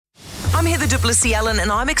I'm Heather du Plessis-Allen,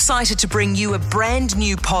 and I'm excited to bring you a brand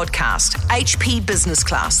new podcast, HP Business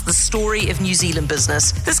Class, the story of New Zealand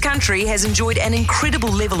business. This country has enjoyed an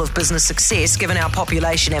incredible level of business success given our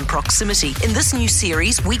population and proximity. In this new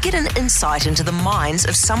series, we get an insight into the minds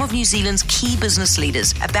of some of New Zealand's key business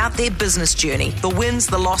leaders about their business journey, the wins,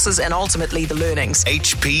 the losses, and ultimately the learnings.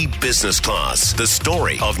 HP Business Class, the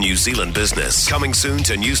story of New Zealand business. Coming soon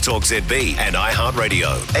to News Talk ZB and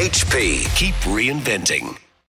iHeartRadio. HP, keep reinventing.